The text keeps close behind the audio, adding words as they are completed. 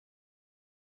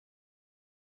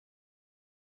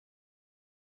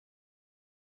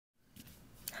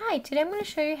Hi, today I'm going to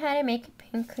show you how to make a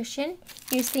pincushion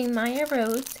using Maya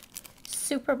Rose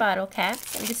Super Bottle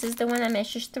Caps. And this is the one that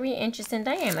measures 3 inches in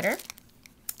diameter.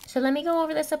 So let me go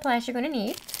over the supplies you're going to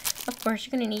need. Of course,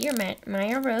 you're going to need your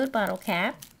Maya Rose bottle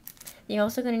cap. You're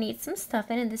also going to need some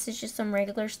stuffing, and this is just some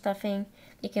regular stuffing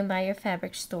you can buy at your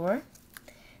fabric store.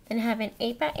 Then I have an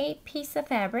 8x8 piece of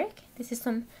fabric. This is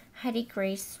some Heidi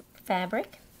Grace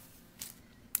fabric.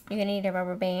 You're going to need a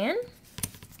rubber band,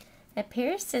 a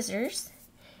pair of scissors,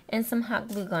 and some hot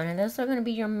glue gun, and those are going to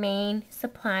be your main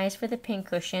supplies for the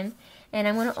pincushion. And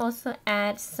I'm going to also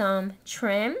add some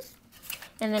trim,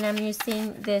 and then I'm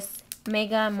using this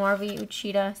Mega Marvy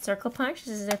Uchida circle punch.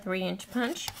 This is a 3-inch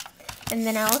punch. And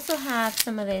then I also have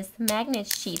some of this magnet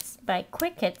sheets by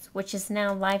Quick Hits, which is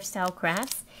now Lifestyle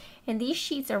Crafts, and these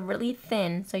sheets are really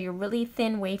thin, so your really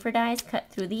thin wafer dies cut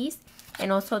through these,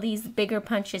 and also these bigger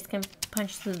punches can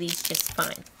punch through these just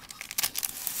fine.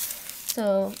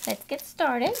 So let's get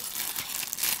started.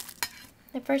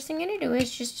 The first thing you're going to do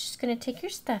is just going to take your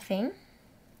stuffing.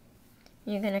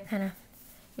 You're going to kind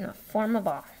of, form a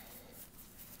ball.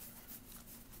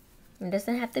 It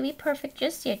doesn't have to be perfect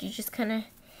just yet. You just kind of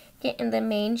get in the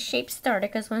main shape started,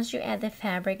 because once you add the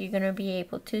fabric, you're going to be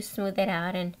able to smooth it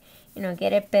out and,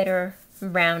 get a better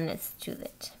roundness to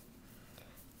it.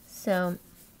 So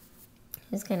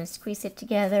just kind of squeeze it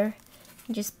together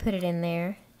and just put it in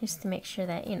there just to make sure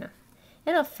that,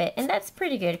 it'll fit. And that's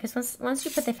pretty good, because once you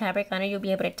put the fabric on it, you'll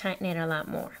be able to tighten it a lot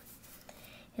more.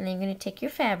 And then you're going to take your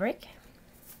fabric.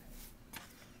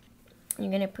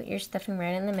 You're going to put your stuffing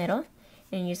right in the middle.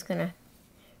 And you're just going to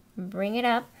bring it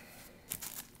up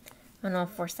on all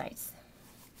 4 sides.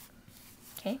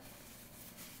 Okay?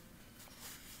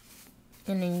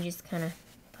 And then you just kind of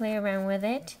play around with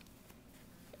it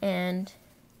and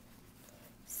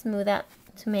smooth out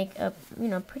to make a,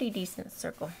 pretty decent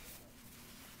circle.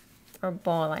 Or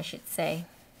ball, I should say.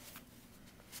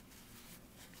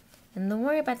 And don't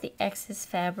worry about the excess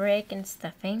fabric and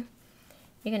stuffing.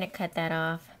 You're going to cut that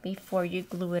off before you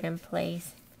glue it in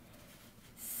place.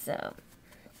 So,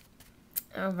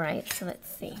 alright, so let's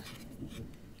see.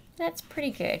 That's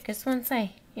pretty good, because once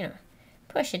I,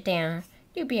 push it down,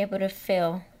 you'll be able to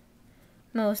fill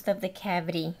most of the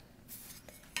cavity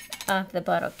of the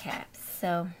bottle cap.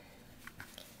 So,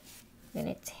 I'm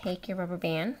going to take your rubber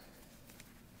band.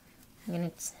 I'm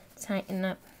going to tighten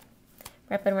up,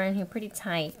 wrap it around here pretty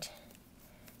tight.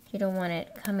 You don't want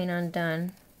it coming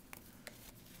undone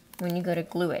when you go to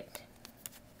glue it.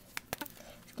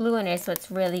 It's glue in it, so it's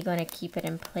really going to keep it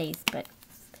in place, but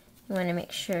you want to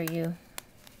make sure you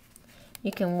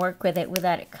can work with it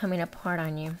without it coming apart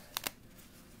on you.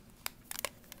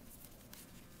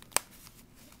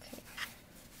 Okay.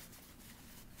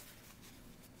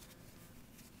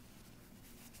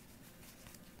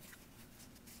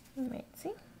 You might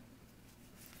see.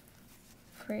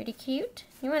 Pretty cute.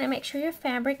 You want to make sure your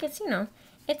fabric is,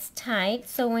 it's tight,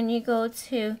 so when you go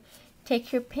to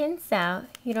take your pins out,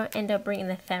 you don't end up bringing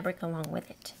the fabric along with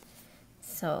it.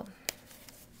 So,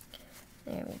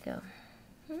 there we go.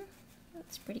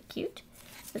 That's pretty cute.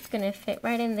 So it's going to fit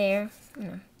right in there,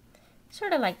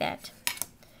 sort of like that.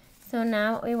 So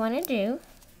now what we want to do,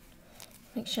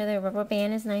 make sure the rubber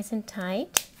band is nice and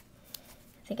tight.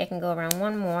 I think I can go around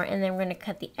one more, and then we're going to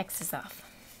cut the excess off.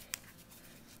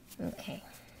 Okay.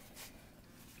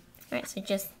 Alright, so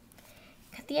just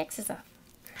cut the excess off.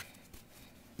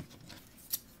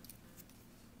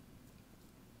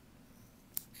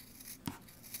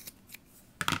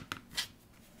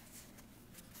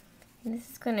 And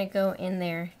this is going to go in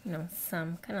there,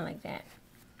 some, kind of like that.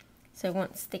 So it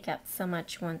won't stick out so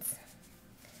much once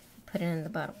you put it in the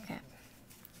bottle cap.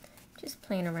 Just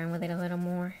playing around with it a little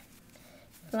more.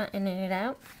 Flattening it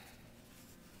out.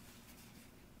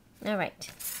 Alright.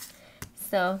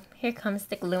 So here comes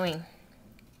the gluing.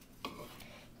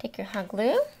 Take your hot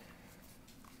glue.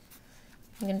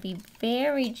 I'm going to be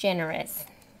very generous.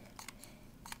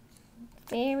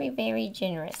 Very, very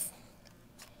generous.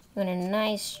 You want a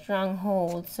nice strong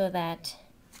hold so that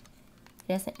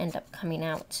it doesn't end up coming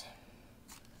out.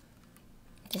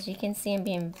 As you can see, I'm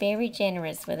being very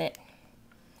generous with it.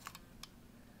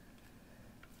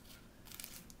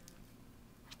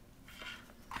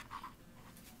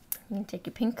 You can take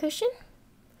your pincushion,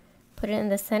 put it in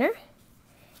the center,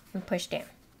 and push down.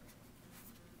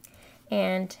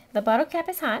 And the bottle cap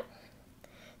is hot,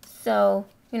 so,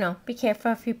 be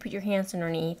careful if you put your hands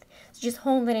underneath. So just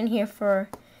hold it in here for,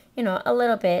 a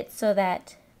little bit so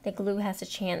that the glue has a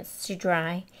chance to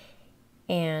dry,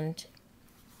 and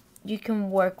you can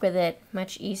work with it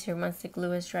much easier once the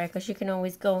glue is dry, because you can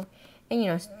always go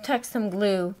and, tuck some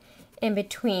glue in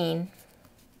between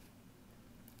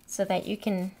so that you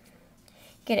can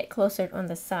get it closer on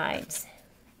the sides.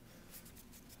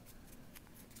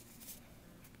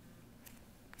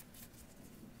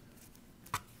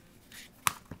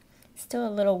 Still a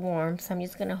little warm, so I'm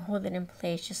just going to hold it in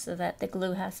place just so that the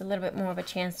glue has a little bit more of a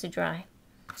chance to dry.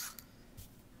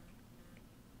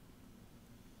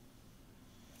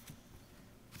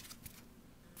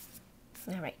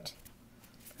 All right.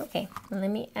 Okay, let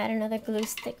me add another glue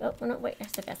stick. Oh, no, wait, I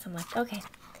still got some left. Okay.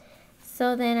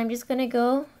 So then I'm just going to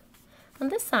go on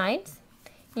the sides.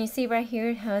 And you see right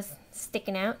here how it's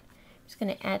sticking out? I'm just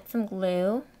going to add some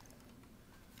glue.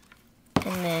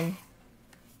 And then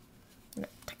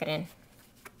tuck it in.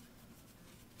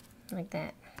 Like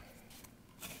that.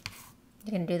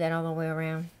 You're going to do that all the way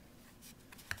around.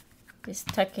 Just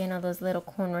tuck in all those little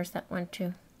corners that want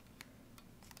to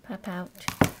pop out.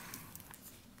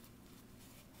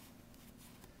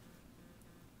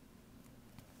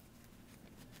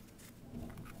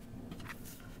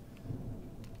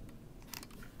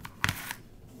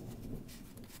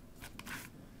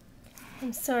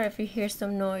 I'm sorry if you hear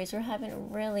some noise. We're having a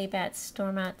really bad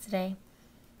storm out today.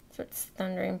 So it's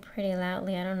thundering pretty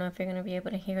loudly. I don't know if you're going to be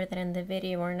able to hear that in the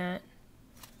video or not.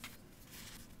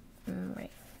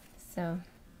 Alright, so,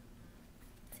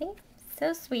 see?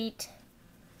 So sweet.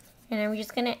 And I'm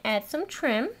just going to add some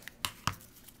trim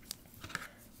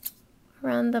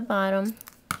around the bottom.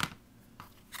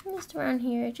 Just around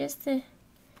here, just to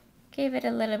give it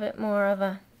a little bit more of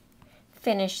a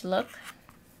finished look.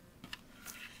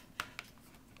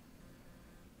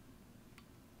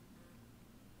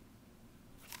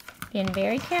 Being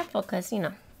very careful because, you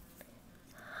know,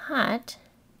 hot.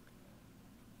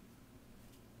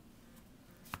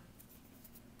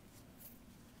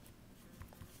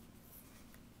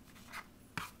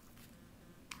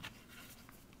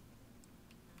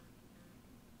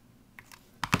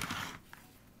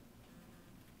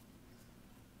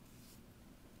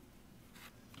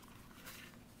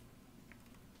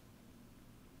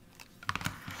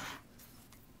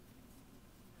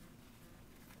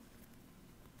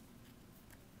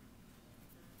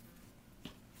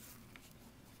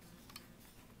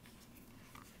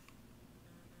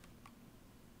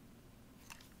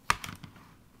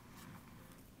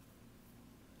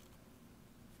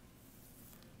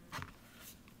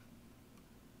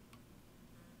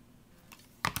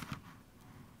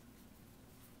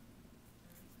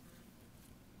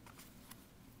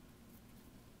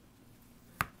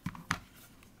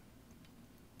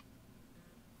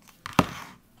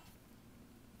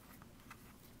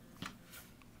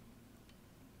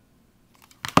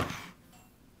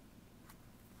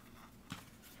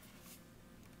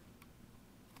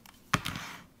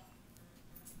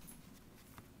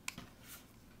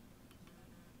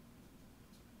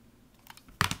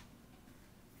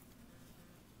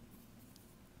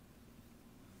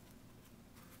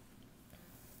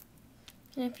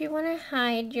 And if you want to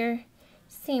hide your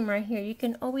seam right here, you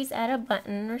can always add a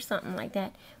button or something like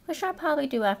that, which I'll probably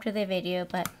do after the video,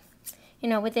 but you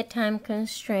know, with the time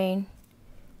constraint,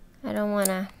 I don't want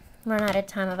to run out of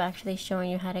time of actually showing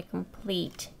you how to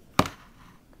complete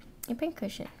your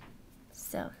pincushion.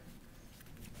 So,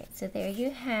 okay, so there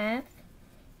you have,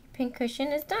 your pincushion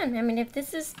is done. I mean, if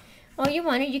this is all you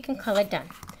wanted, you can call it done.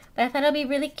 But I thought it'd be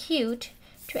really cute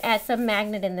to add some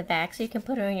magnet in the back so you can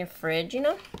put it on your fridge, you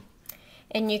know.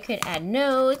 And you could add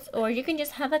notes, or you can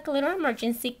just have like a little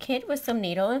emergency kit with some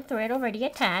needle and thread already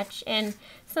attached and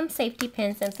some safety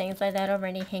pins and things like that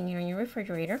already hanging on your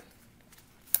refrigerator.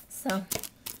 So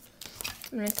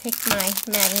I'm going to take my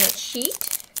magnet sheet.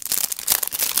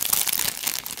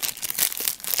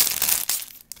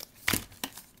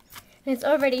 And it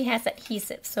already has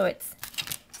adhesive, so it's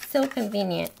so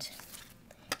convenient.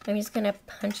 I'm just going to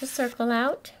punch a circle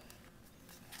out.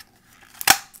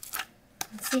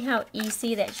 See how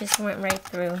easy that just went right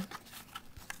through.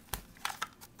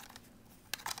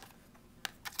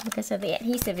 Because of the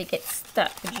adhesive, it gets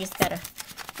stuck. You just gotta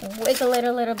wiggle it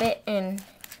a little bit, and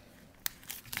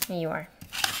there you are.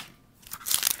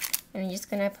 And I'm just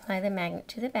gonna apply the magnet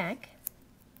to the back.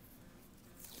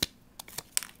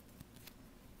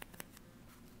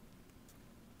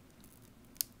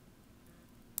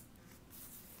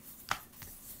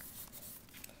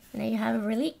 Now you have a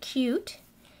really cute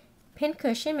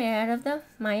pincushion made out of the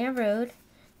Maya Road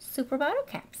super bottle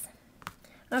caps.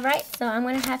 Alright, so I'm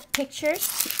going to have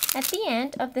pictures at the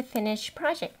end of the finished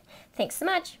project. Thanks so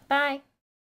much. Bye.